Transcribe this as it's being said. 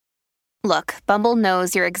Look, Bumble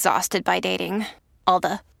knows you're exhausted by dating. All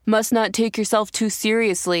the must not take yourself too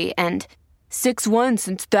seriously and 6'1"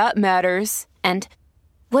 since that matters. And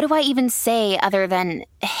what do I even say other than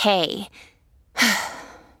hey?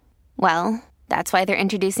 Well, that's why they're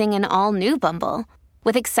introducing an all-new Bumble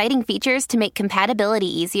with exciting features to make compatibility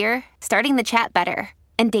easier, starting the chat better,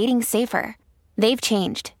 and dating safer. They've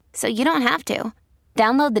changed, so you don't have to.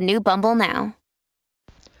 Download the new Bumble now.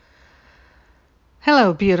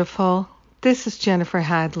 Hello, beautiful. This is Jennifer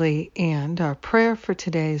Hadley, and our prayer for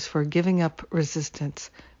today is for giving up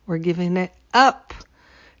resistance. We're giving it up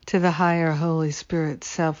to the higher Holy Spirit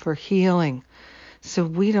self for healing, so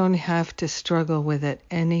we don't have to struggle with it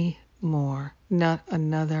anymore, not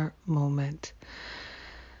another moment.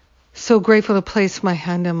 So grateful to place my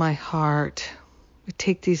hand on my heart. We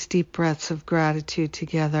take these deep breaths of gratitude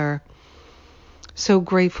together. So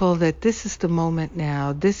grateful that this is the moment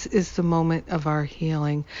now. This is the moment of our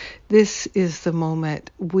healing. This is the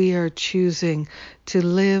moment we are choosing to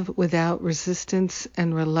live without resistance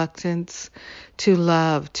and reluctance, to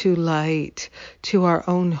love, to light, to our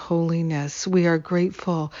own holiness. We are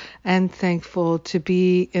grateful and thankful to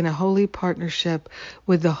be in a holy partnership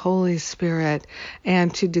with the Holy Spirit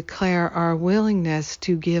and to declare our willingness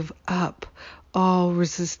to give up all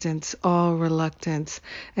resistance, all reluctance,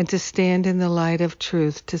 and to stand in the light of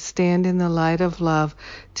truth, to stand in the light of love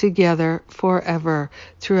together forever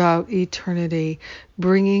throughout eternity,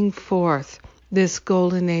 bringing forth this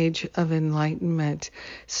golden age of enlightenment,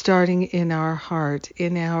 starting in our heart,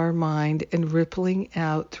 in our mind, and rippling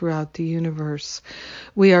out throughout the universe.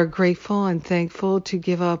 We are grateful and thankful to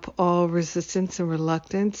give up all resistance and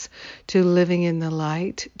reluctance to living in the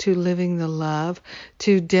light, to living the love,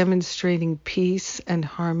 to demonstrating peace and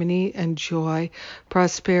harmony and joy,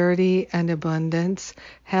 prosperity and abundance,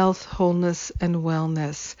 health, wholeness, and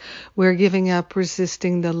wellness. We're giving up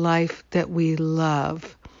resisting the life that we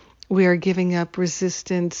love. We are giving up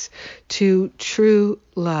resistance to true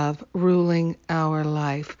love ruling our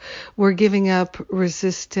life. We're giving up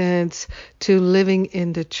resistance to living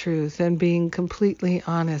in the truth and being completely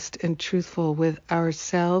honest and truthful with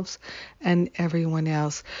ourselves and everyone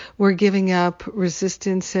else. We're giving up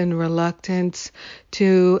resistance and reluctance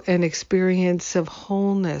to an experience of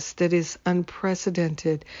wholeness that is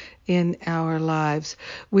unprecedented in our lives.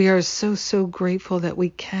 We are so grateful that we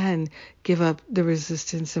can give up the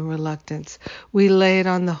resistance and reluctance. We lay it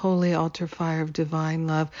on the holy altar fire of divine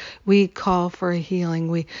love. We call for a healing.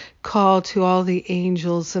 We call to all the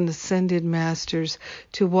angels and ascended masters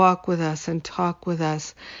to walk with us and talk with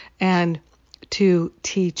us and to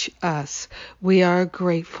teach us. We are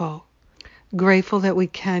grateful that we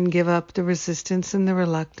can give up the resistance and the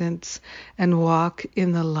reluctance and walk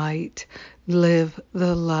in the light, live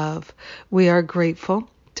the love. We are grateful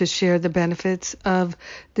to share the benefits of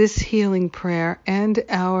this healing prayer and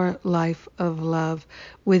our life of love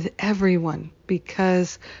with everyone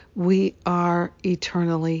because we are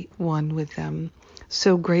eternally one with them.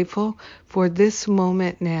 So grateful for this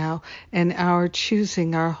moment now and our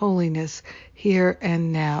choosing our holiness here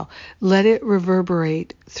and now. Let it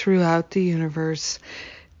reverberate throughout the universe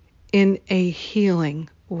in a healing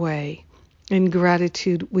way. In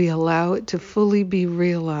gratitude, we allow it to fully be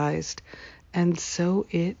realized. And so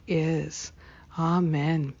it is.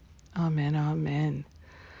 Amen. Amen. Amen.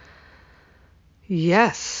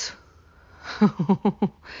 Yes.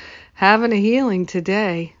 Having a healing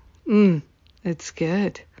today. It's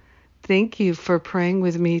good. Thank you for praying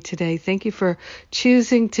with me today. Thank you for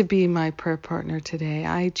choosing to be my prayer partner today.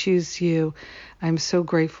 I choose you. I'm so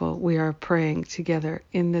grateful we are praying together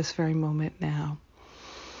in this very moment now.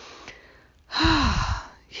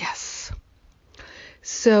 Yes.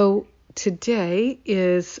 So today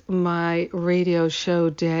is my radio show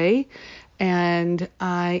day, and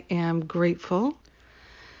I am grateful.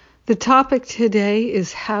 The topic today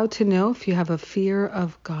is how to know if you have a fear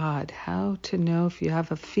of God. How to know if you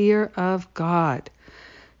have a fear of God.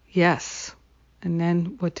 Yes. And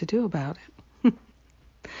then what to do about it.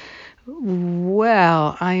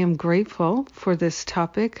 Well, I am grateful for this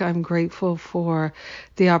topic. I'm grateful for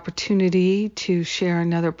the opportunity to share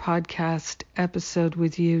another podcast episode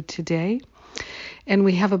with you today. And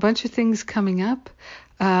we have a bunch of things coming up.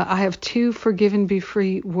 I have 2 Forgive and Be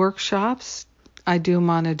Free workshops. I do them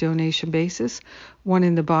on a donation basis, one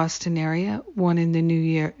in the Boston area, one in the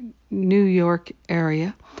New York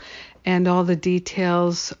area. And all the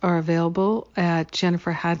details are available at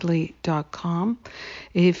jenniferhadley.com.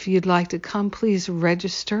 If you'd like to come, please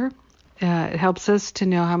register. It helps us to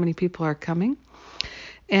know how many people are coming.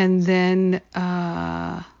 And then,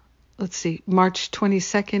 March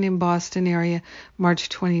 22nd in Boston area, March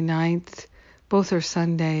 29th, both are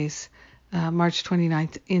Sundays, March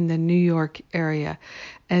 29th in the New York area.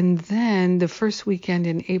 And then the first weekend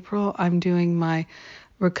in April, I'm doing my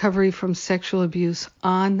Recovery from Sexual Abuse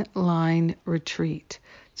online retreat.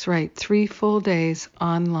 That's right, 3 full days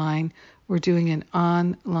online. We're doing an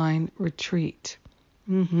online retreat.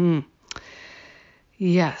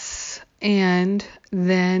 Yes. And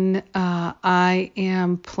then I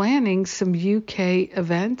am planning some UK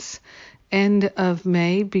events end of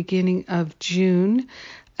May, beginning of June.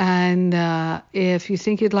 And if you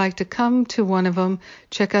think you'd like to come to one of them,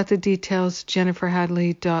 check out the details,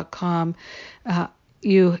 jenniferhadley.com.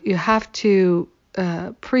 You have to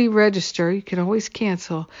pre-register. You can always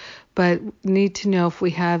cancel, but need to know if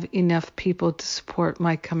we have enough people to support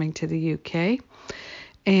my coming to the UK.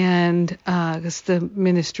 And because the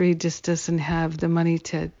ministry just doesn't have the money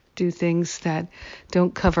to do things that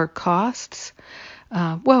don't cover costs.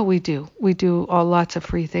 Well, we do. We do lots of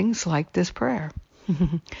free things like this prayer.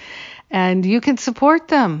 And you can support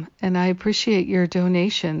them. And I appreciate your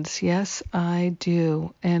donations. Yes, I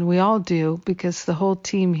do. And we all do, because the whole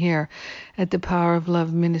team here at the Power of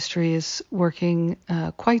Love Ministry is working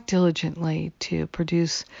quite diligently to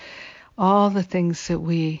produce all the things that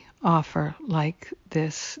we offer, like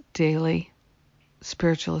this daily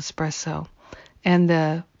spiritual espresso and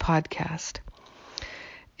the podcast.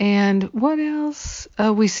 And what else?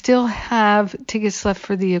 We still have tickets left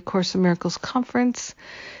for the A Course in Miracles conference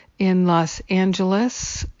in Los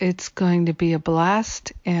Angeles. It's going to be a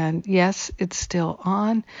blast. And yes, it's still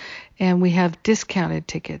on. And we have discounted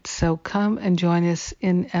tickets. So come and join us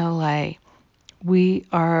in LA. We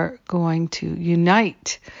are going to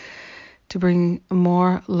unite to bring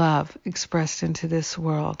more love expressed into this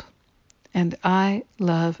world. And I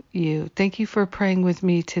love you. Thank you for praying with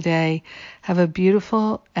me today. Have a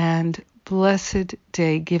beautiful and blessed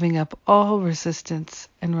day, giving up all resistance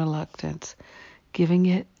and reluctance, giving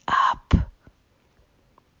it